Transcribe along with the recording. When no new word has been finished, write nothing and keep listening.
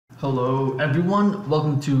Hello everyone,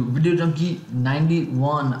 welcome to VideoJunkie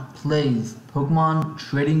 91 plays Pokemon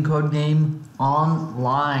Trading Card Game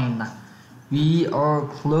online. We are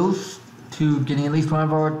close to getting at least one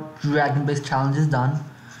of our dragon-based challenges done.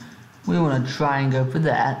 We want to try and go for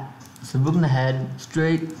that, so we're going to head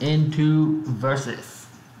straight into Versus.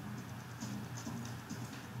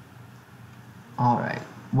 Alright,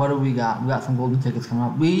 what do we got? We got some golden tickets coming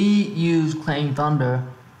up. We used Clanging Thunder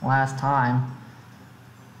last time.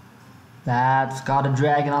 That's got a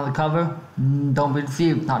dragon on the cover. Don't be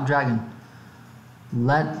deceived, not dragon.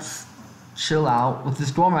 Let's chill out with the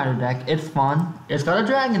Storm Rider deck. It's fun. It's got a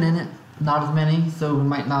dragon in it. Not as many, so we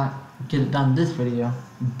might not get it done in this video.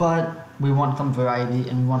 But we want some variety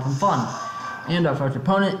and we want some fun. And our first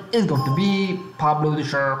opponent is going to be Pablo the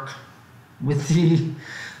Shark with the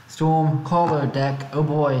Storm Caller deck. Oh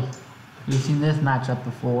boy, we've seen this matchup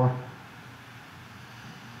before.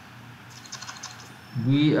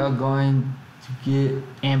 We are going to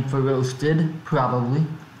get Ampher roasted, probably.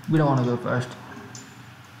 We don't want to go first.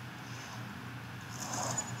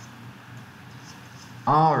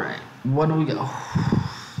 Alright, what do we got?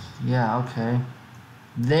 Yeah, okay.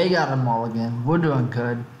 They got a mulligan. We're doing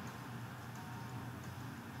good.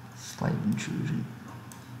 Slight intrusion.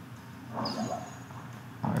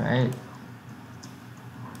 Alright.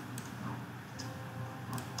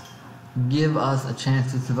 Give us a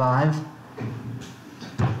chance to survive.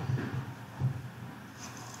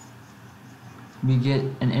 We get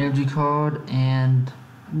an energy card and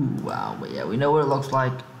ooh, wow, but yeah, we know what it looks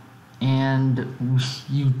like. And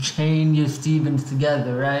you chain your Stevens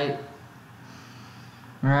together, right?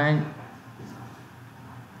 Right?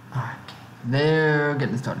 Okay, they're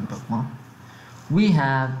getting the starting Pokemon. We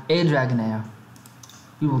have a Dragonair.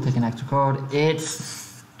 We will take an extra card.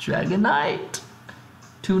 It's Dragonite.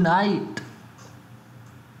 Tonight.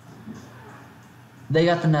 They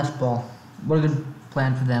got the Nest Ball. What a good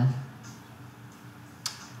plan for them.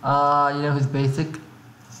 You know who's basic?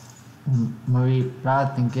 Marie, what I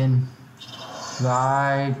was thinking.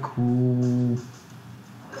 Right, cool.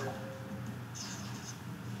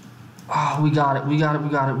 Oh, we got it, we got it, we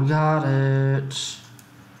got it, we got it.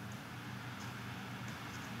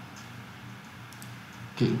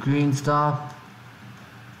 Get green stuff.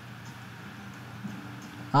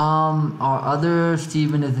 Our other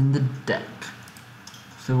Steven is in the deck.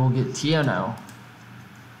 So we'll get Tierno.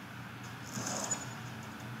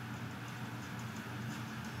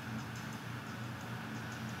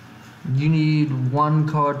 You need one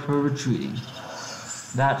card for retreating.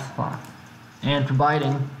 That's fine. And for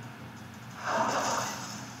biting.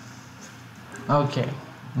 Okay.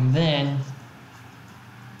 And then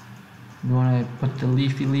you want to put the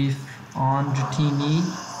Leafy Leaf on Dratini.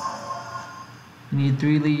 You need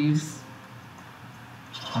 3 leaves.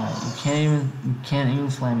 Alright, you can't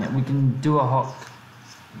even slam it. We can do a hook.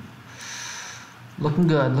 Looking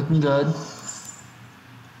good, looking good.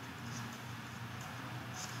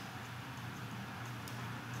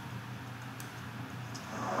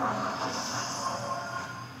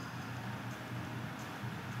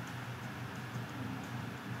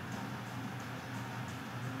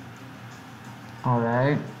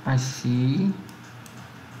 Alright, I see.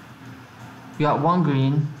 We got 1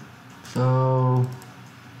 green, so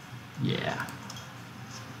yeah.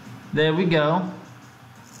 There we go.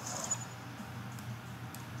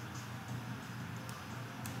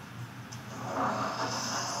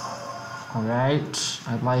 Alright,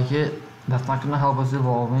 I like it. That's not gonna help us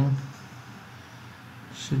evolving.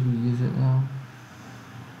 Should we use it now?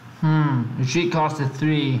 Retreat cost is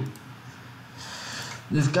 3.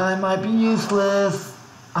 This guy might be useless.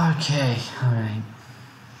 Okay, alright.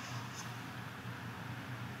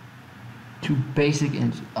 2 basic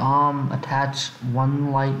attach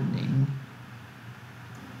 1 lightning.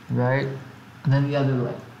 Right? And then the other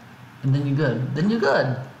light. And then you're good. Then you're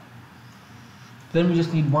good. Then we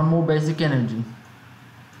just need 1 more basic energy.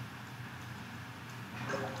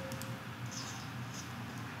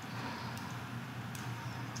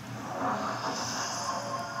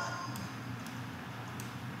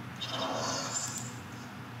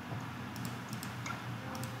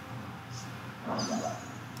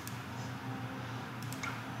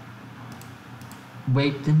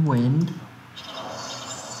 Waked in wind.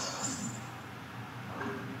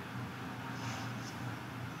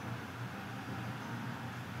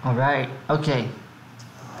 Alright, okay.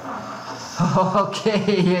 Okay,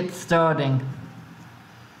 it's starting.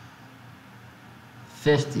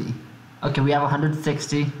 50. Okay, we have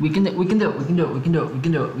 160. We can do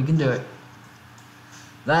it.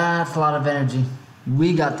 That's a lot of energy.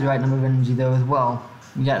 We got the right number of energy though as well.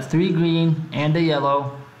 We got 3 green and a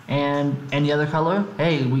yellow And any other color?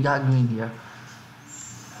 Hey, we got green here.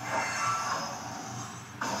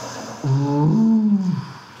 Ooh.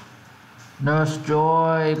 Nurse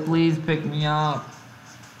Joy, please pick me up.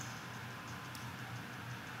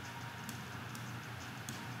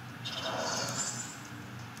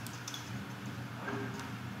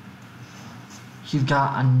 She's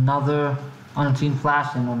got another unseen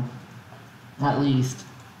flash in him. At least.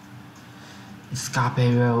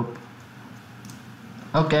 Escape rope.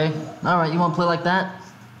 Okay. Alright, you wanna play like that?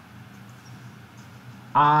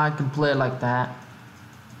 I can play like that.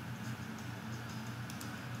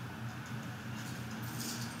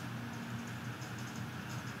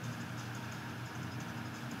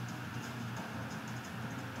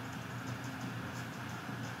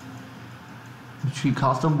 Retreat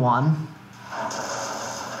cost of 1.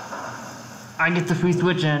 I get the free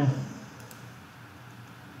switch in.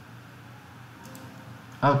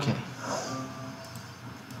 Okay.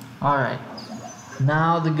 Alright.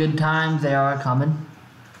 Now the good times, they are coming.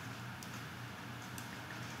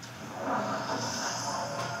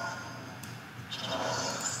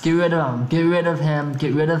 Get rid of him. Get rid of him.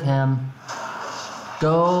 Get rid of him.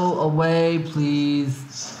 Go away, please.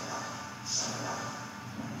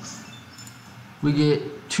 We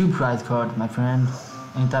get 2 prize cards, my friend.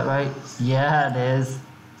 Ain't that right? Yeah, it is.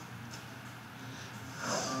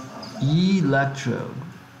 Electrode.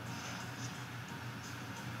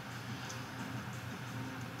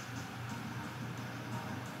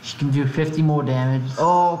 She can do 50 more damage.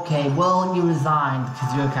 Okay, well, you resigned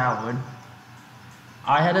because you're a coward.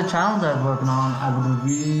 I had a challenge I was working on. I would have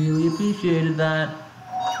really appreciated that.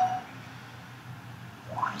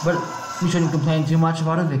 But we shouldn't complain too much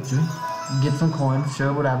about a victory. Get some coins,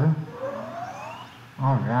 sure, whatever.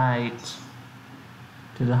 Alright.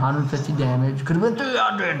 Did 150 damage. Could have been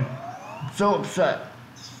 300! I'm so upset.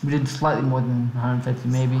 We did slightly more than 150,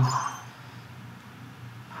 maybe.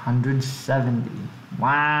 170.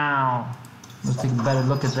 Wow. Let's take a better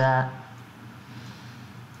look at that.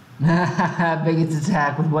 Biggest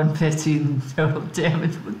attack with 115, total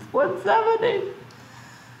damage with 170.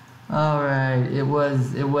 Alright, it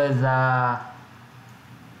was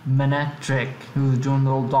Manectric, who was doing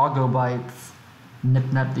little doggo bites,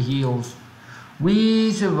 nipping at the heels.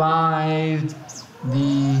 We survived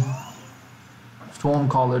the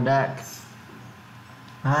Stormcaller deck.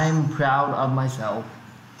 I'm proud of myself.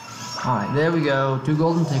 Alright, there we go. 2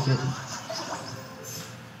 golden tickets.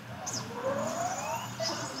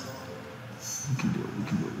 We can do it, we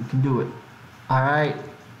can do it, we can do it. Alright,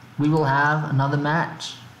 we will have another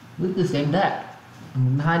match with the same deck.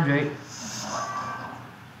 I'm gonna hydrate.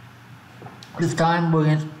 This time we're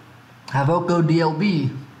against Havoko DLB.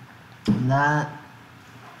 That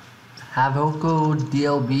Havoko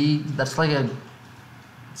DLB, that's like a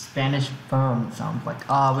Spanish firm, it sounds like. We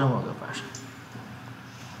don't want to go first.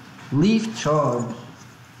 Leaf Charge.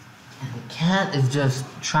 And the cat is just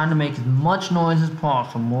trying to make as much noise as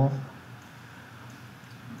possible.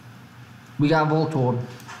 We got Voltorb.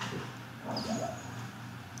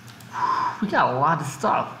 We got a lot of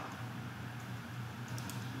stuff.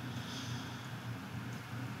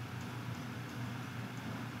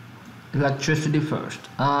 Electricity first.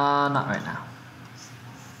 Not right now.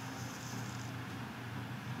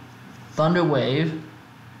 Thunder Wave.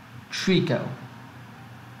 Trico.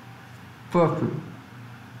 Furfru.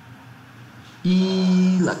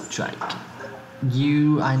 Electrike.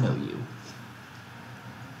 I know you.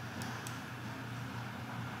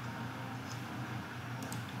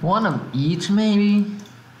 One of each, maybe?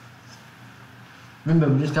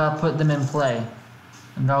 Remember, we just gotta put them in play.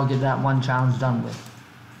 And that'll get that one challenge done with.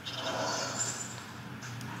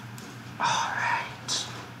 Alright.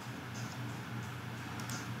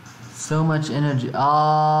 So much energy.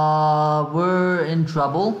 We're in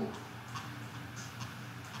trouble.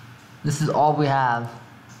 This is all we have.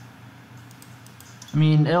 I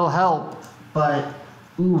mean, it'll help, but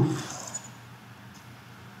oof.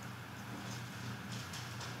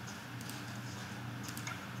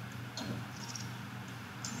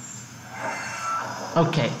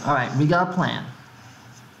 Okay, alright, we got a plan.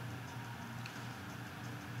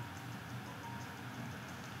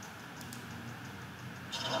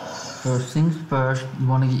 First things first, you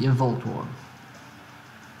want to get your Voltorb.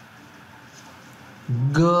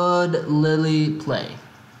 Good Lily play.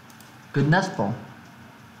 Good Nestball.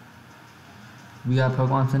 We got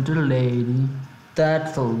Pokemon Center Lady.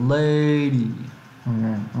 That's a lady.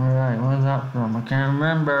 Alright, where's that from? I can't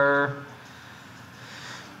remember.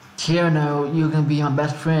 Tierno, you're gonna be my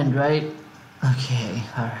best friend, right? Okay,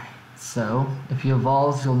 alright. So, if he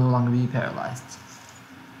evolves, he'll no longer be paralyzed.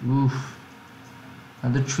 Oof.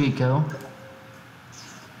 Another Trico.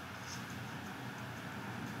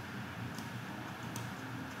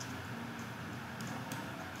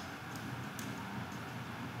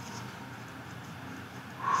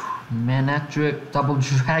 Manectric, double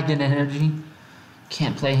dragon energy.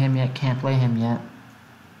 Can't play him yet, can't play him yet.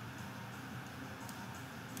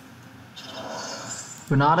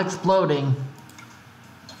 We're not exploding.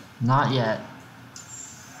 Not yet.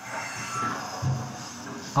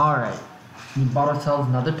 Alright. We bought ourselves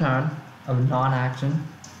another turn of non-action.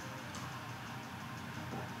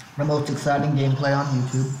 The most exciting gameplay on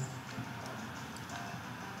YouTube.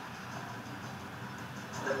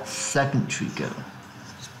 Second Trico.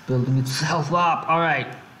 It's building itself up. Alright.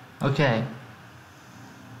 Okay.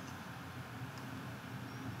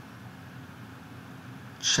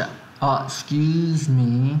 Check. Excuse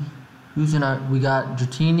me. Who's in our... We got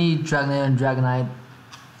Dratini, Dragonite, and Dragonite.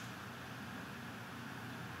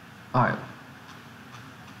 Alright.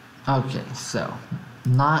 Okay, so.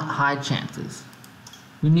 Not high chances.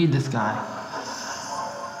 We need this guy.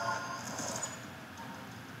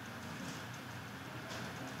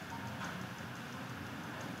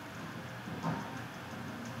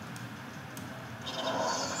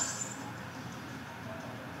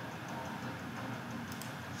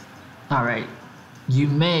 Alright. You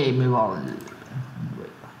may move all of it. Wait.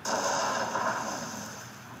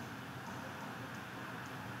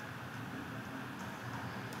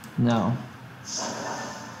 No.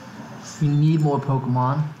 We need more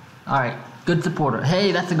Pokemon. Alright. Good supporter.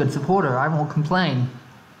 Hey, that's a good supporter. I won't complain.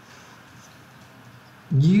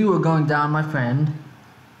 You are going down, my friend.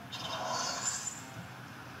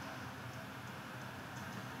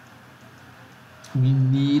 We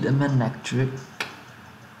need a Manectric.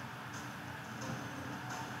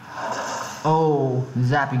 Oh,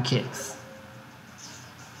 Zappy Kicks.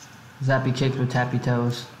 Zappy Kicks with Tappy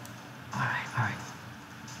Toes. Alright, alright.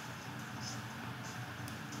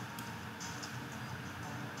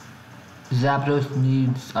 Zapdos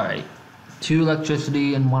needs, alright, 2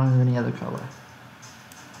 electricity and 1 of any other color.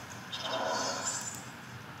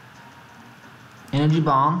 Energy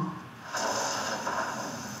Bomb.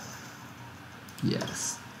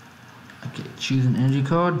 Yes. Okay, choose an energy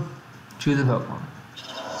card, choose a Pokemon.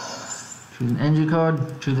 Choose an energy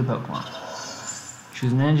card, choose a Pokemon.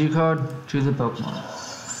 Choose an energy card, choose a Pokemon.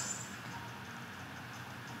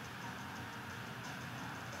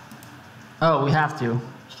 Oh, we have to.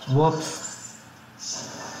 Whoops.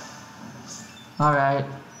 Alright.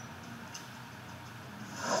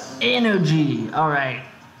 Energy. Alright.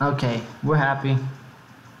 Okay, we're happy.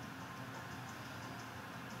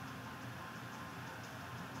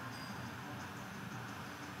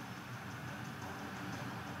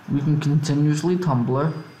 We can continuously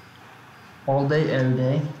Tumblr all day, every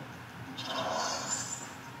day.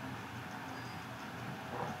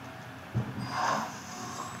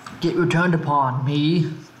 Get returned upon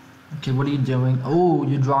me. Okay, what are you doing? Oh,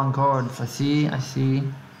 you're drawing cards. I see, I see.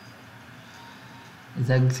 Is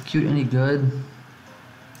execute any good?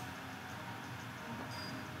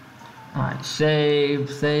 Alright, save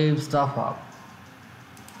stuff up.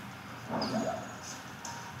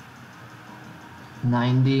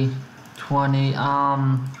 90, 20,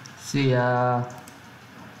 see ya.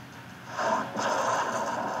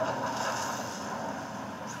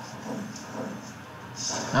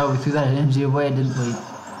 Oh, we threw that energy away, didn't we?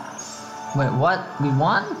 Wait, what? We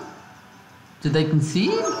won? Did they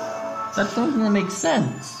concede? That's something that makes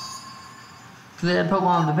sense. Because they had Pokemon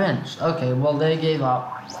on the bench. Okay, well, they gave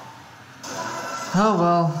up. Oh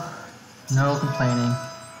well, no complaining.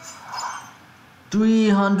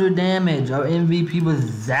 300 damage. Our MVP was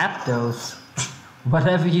Zapdos.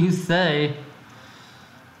 Whatever you say.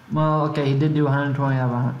 Well, okay, he did do 120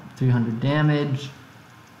 out of 300 damage.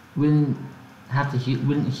 We didn't have to heal.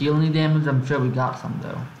 We didn't heal any damage. I'm sure we got some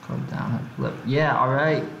though. Card down, flip. Yeah, all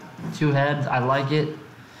right. 2 heads. I like it.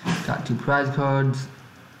 Got 2 prize cards.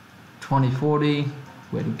 20-40.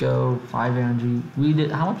 Way to go. 5 energy. We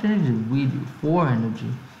did. How much energy did we do? 4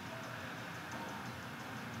 energy.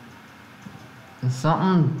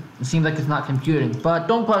 Something seems like it's not computing, but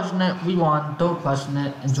don't question it. We won. Don't question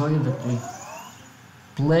it. Enjoy your victory.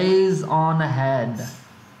 Blaze on ahead.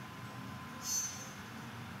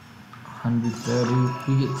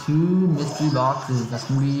 130. We get 2 mystery boxes. That's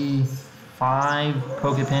gonna be 5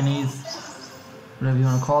 Pokepennies, whatever you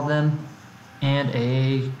want to call them, and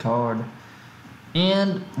a card.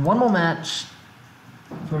 And one more match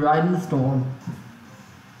for Riding the Storm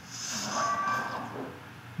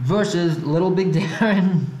versus Little Big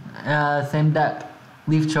Darren, same deck,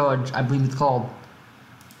 Leaf Charge, I believe it's called.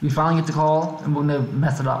 We finally get to call, and we're gonna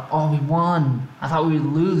mess it up. Oh, we won! I thought we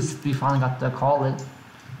would lose. We finally got to call it.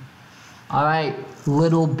 All right,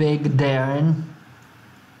 Little Big Darren.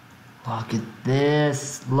 Look at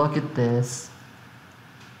this. Look at this.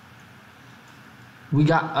 We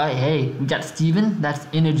got, hey, we got Steven. That's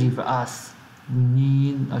energy for us. We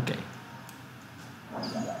need, okay.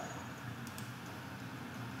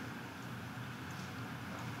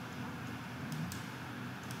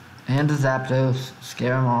 And the Zapdos,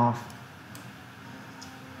 scare him off.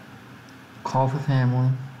 Call for family.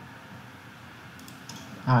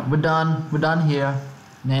 Alright, we're done here.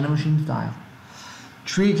 Nano Machine style.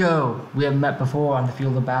 Trico, we have met before on the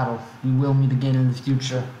field of battle. We will meet again in the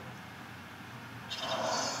future.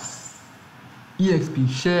 EXP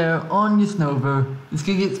share on your Snover. This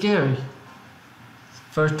could get scary.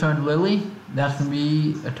 First turn Lily, that's gonna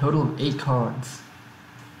be a total of 8 cards.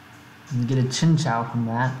 You get a Chinchou from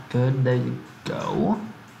that. Good, there you go.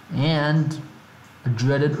 And a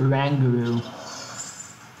dreaded Oranguru.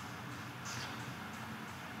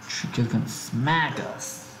 Trico's gonna smack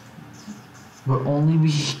us. We're only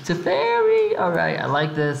weak to Fairy. Alright, I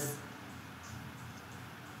like this.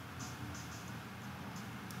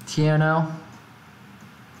 Tierno.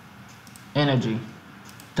 Energy.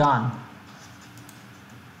 Done.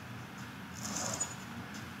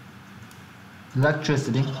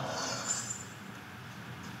 Electricity.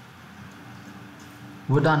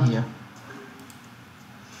 We're done here.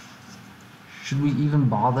 Should we even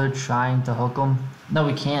bother trying to hook them? No,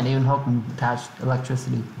 we can't even hook them attached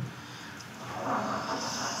electricity.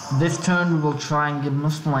 This turn we will try and give them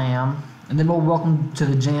a slam. And then we'll welcome to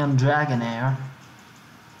the jam Dragonair.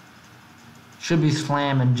 Should be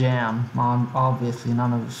slam and jam. Obviously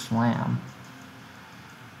none of the slam.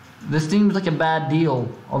 This seems like a bad deal,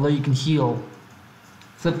 although you can heal.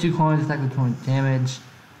 Flip 2 coins, attack with 20 damage.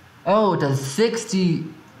 Oh, it does 60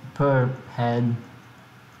 per head.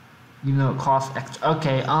 Even though it costs extra.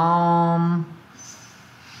 Okay,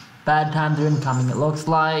 bad times are incoming, it looks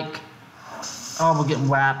like. Oh, we're getting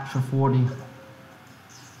whapped for 40.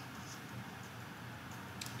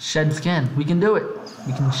 Shed skin. We can do it.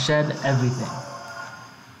 We can shed everything.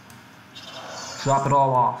 Drop it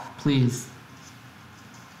all off, please.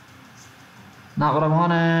 Not what I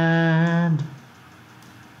wanted.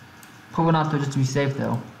 Probably not just to be safe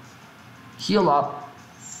though. Heal up.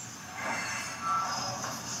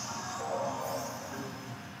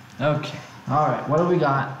 Okay. Alright, what do we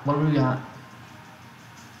got? What do we got?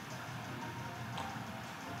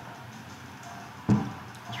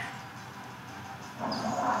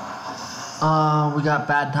 We got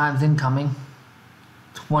bad times incoming.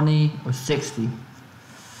 20 or 60.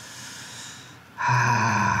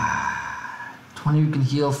 20 we can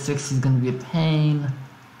heal, 60 is going to be a pain.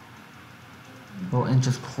 We'll inch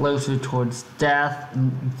us closer towards death,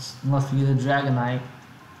 unless we get a Dragonite.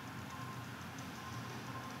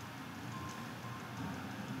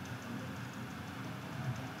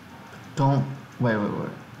 Don't, wait.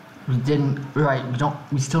 We didn't, right,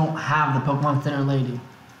 we still don't have the Pokemon Center Lady.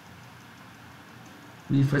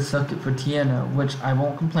 We forsook it for Tiana, which I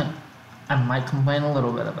won't complain. I might complain a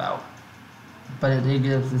little bit about. But it did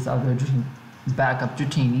give us this other backup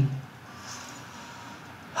Dratini.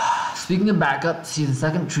 Speaking of backup, see the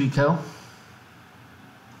second Trico.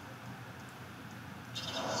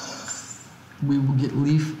 We will get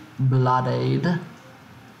Leaf Bloodade.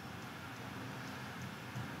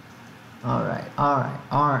 Alright.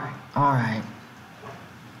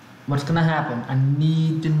 What's gonna happen? I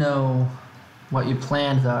need to know what your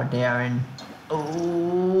plans are, Darren.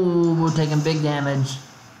 Oh, we're taking big damage.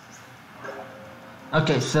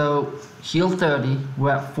 Okay, so heal 30,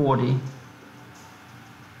 we're at 40.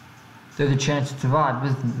 There's a chance to survive,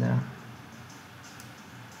 isn't there?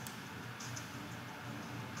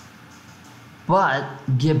 But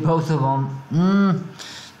get both of them.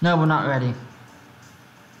 No, we're not ready.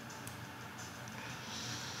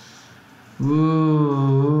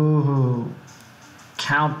 Ooh.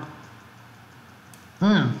 Count.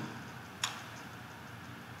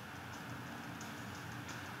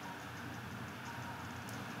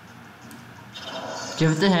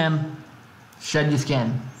 Give it to him. Shed your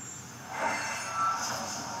skin.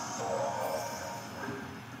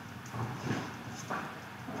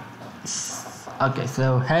 Okay,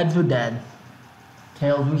 so heads were dead.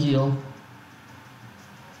 Tails were healed.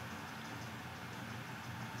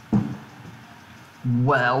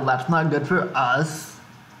 Well, that's not good for us.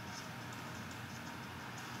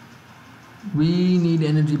 We need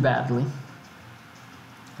energy badly.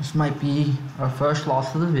 This might be our first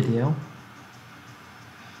loss of the video.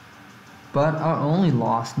 But our only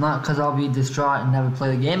loss, not because I'll be distraught and never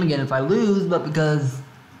play the game again if I lose, but because it's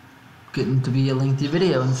getting to be a lengthy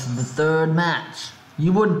video and this is the third match.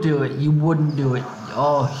 You wouldn't do it. You wouldn't do it.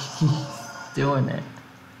 Oh, he's doing it.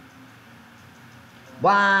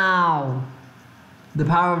 Wow. The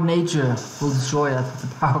power of nature will destroy us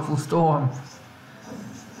with a powerful storm.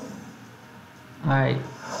 Alright,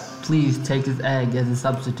 please take this egg as a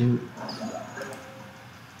substitute.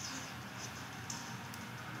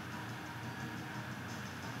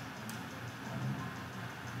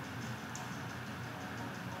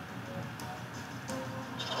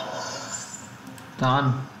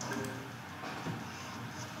 Done.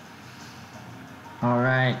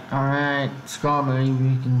 Alright. Strawberry,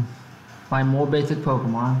 we can find more basic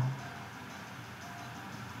Pokemon.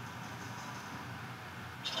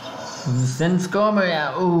 We can send Strawberry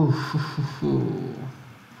out. Ooh.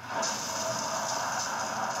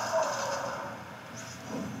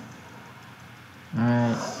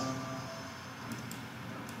 Alright.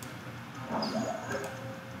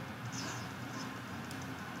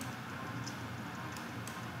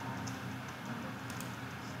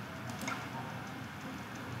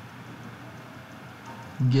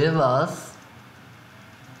 Give us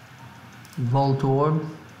Voltorb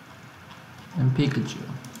and Pikachu.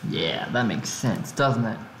 Yeah, that makes sense, doesn't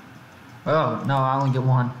it? Oh, no, I only get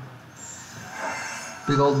one.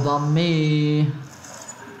 Big old dumb me.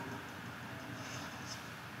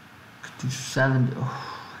 Could do 70.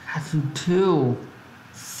 Oh, I have to do 2.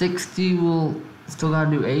 60 will still gotta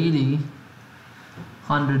do 80.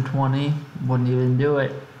 120 wouldn't even do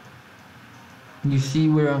it. You see,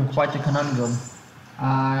 we're in quite the conundrum.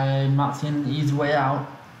 I'm not seeing an easy way out.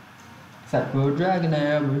 Except for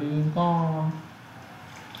Dragonite, we're gone.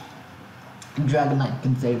 Dragonite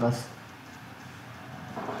can save us.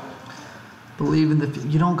 Believe in the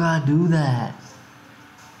you don't gotta do that.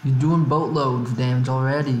 You're doing boatloads damage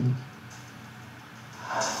already.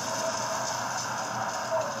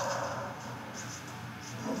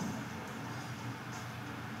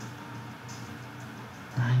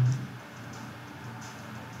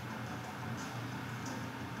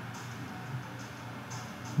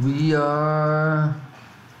 We are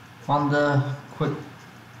on the quick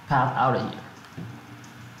path out of here.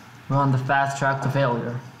 We're on the fast track to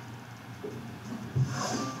failure.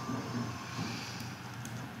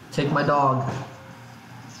 Take my dog.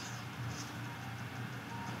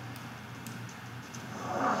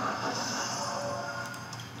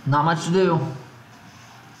 Not much to do.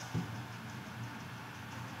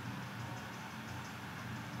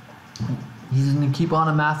 He's gonna keep on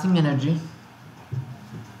amassing energy.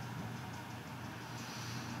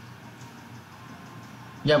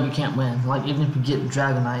 Yeah, we can't win. Like, even if we get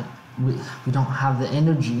Dragonite, we don't have the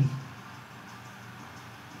energy.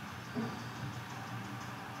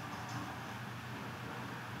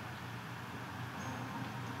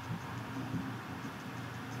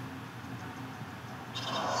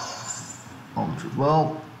 Ultra.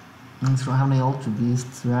 Well, we don't have any Ultra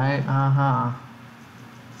Beasts, right?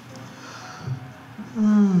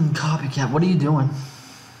 Copycat, what are you doing?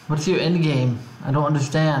 What's your end game? I don't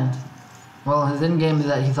understand. Well, his end game is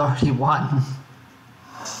that he's already won.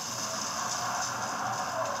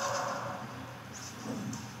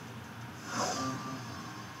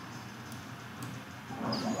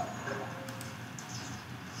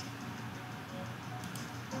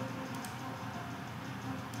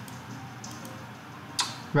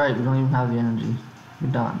 Right, we don't even have the energy. We're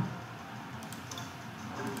done.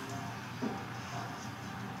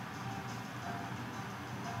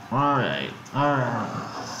 Alright.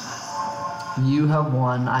 You have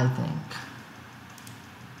won, I think.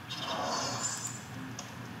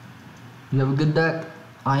 You have a good deck.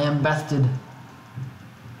 I am bested.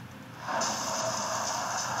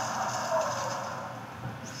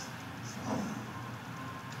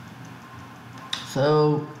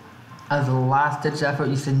 So, as a last ditch effort,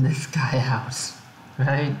 you send this guy out,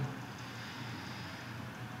 right?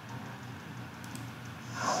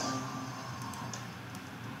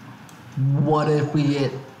 What if we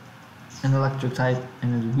get an electric type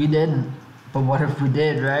energy? We didn't, but what if we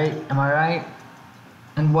did, right? Am I right?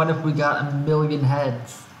 And what if we got a million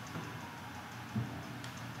heads?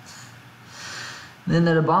 Then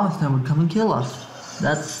that Abomasnow would come and kill us.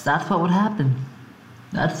 That's what would happen.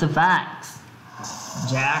 That's the facts.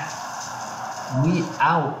 Jack, we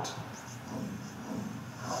out.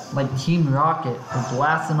 Like Team Rocket, we're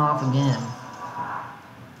blasting off again.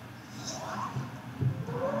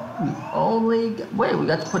 We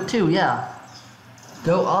got to put 2, yeah.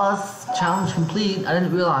 Go us, challenge complete. I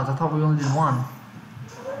didn't realize, I thought we only did 1.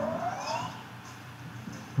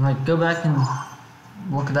 Like, go back and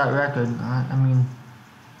look at that record. I mean,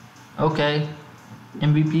 okay.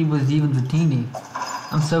 MVP was even Zatini.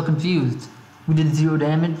 I'm so confused. We did 0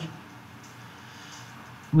 damage.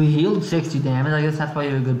 We healed 60 damage. I guess that's why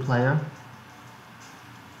you're a good player.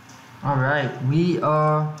 Alright, we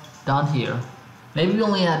are done here. Maybe we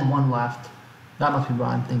only had 1 left. That must be what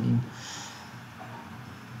I'm thinking.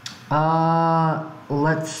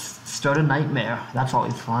 Let's start a nightmare. That's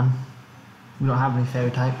always fun. We don't have any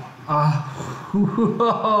fairy type.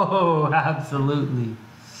 Absolutely.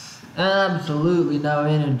 Absolutely no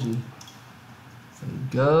energy. So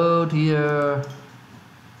go to your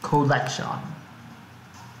collection.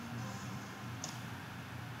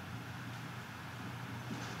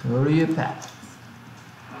 Go to your packs.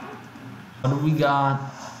 What do we got?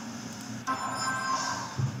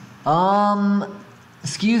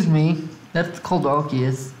 Excuse me. That's called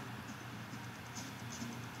Arceus.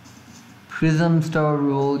 Prism Star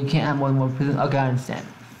Rule. You can't have more than one prism. Okay, I understand.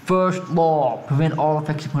 First law. Prevent all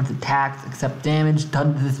effects opponent's attacks except damage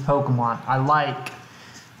done to this Pokemon. I like.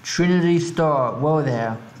 Trinity Star. Whoa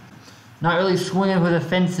there. Not really swinging for the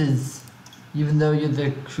fences, even though you're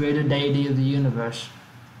the creator deity of the universe.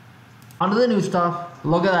 On to the new stuff.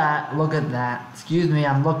 Look at that. Look at that. Excuse me,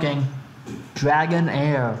 I'm looking. Dragon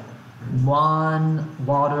Air. 1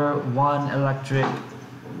 water, 1 electric.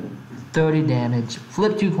 30 damage.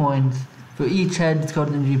 Flip 2 coins. For each head, discard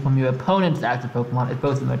energy from your opponent's active Pokemon. If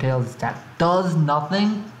both of them are tails, attack does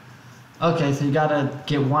nothing. Okay, so you gotta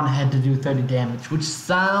get 1 head to do 30 damage, which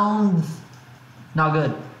sounds not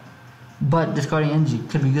good. But discarding energy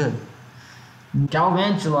could be good.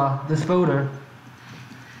 Galvantula, the Spoder.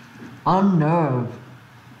 Unnerve.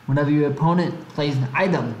 Whenever your opponent plays an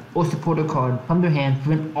item or supporter card from their hand,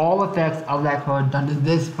 prevent all effects of that card done to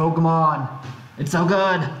this Pokemon. It's so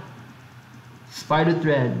good. Spider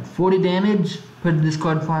Thread. 40 damage. Put a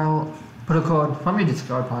discard pile. Put a card from your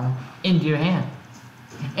discard pile into your hand.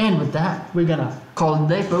 And with that, we're gonna call it a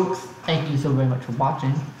day, folks. Thank you so very much for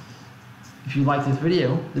watching. If you like this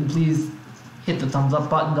video, then please hit the thumbs up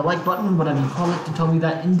button, the like button, whatever you call it, to tell me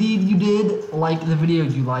that indeed you did like the video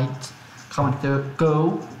you liked. Comments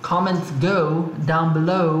go down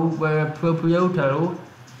below where appropriato.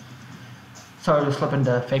 Sorry to slip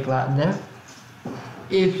into fake Latin there.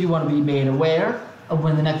 If you want to be made aware of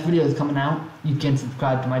when the next video is coming out, you can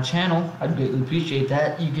subscribe to my channel. I'd greatly appreciate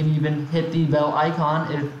that. You can even hit the bell icon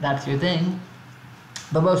if that's your thing.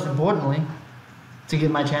 But most importantly, to give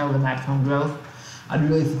my channel the maximum growth, I'd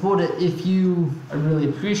really support it if you, I'd really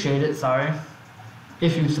appreciate it,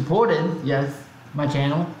 if you supported, yes, my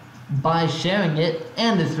channel, by sharing it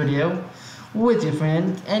and this video with your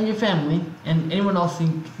friends and your family and anyone else who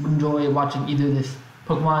would enjoy watching either this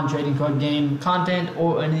Pokemon Trading Card Game content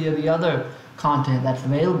or any of the other content that's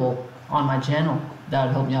available on my channel. That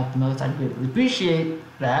would help me out the most. I'd greatly appreciate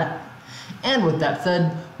that. And with that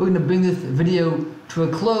said, we're going to bring this video to a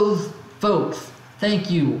close. Folks, thank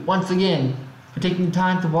you once again for taking the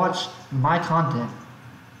time to watch my content.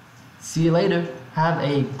 See you later. Have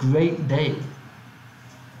a great day.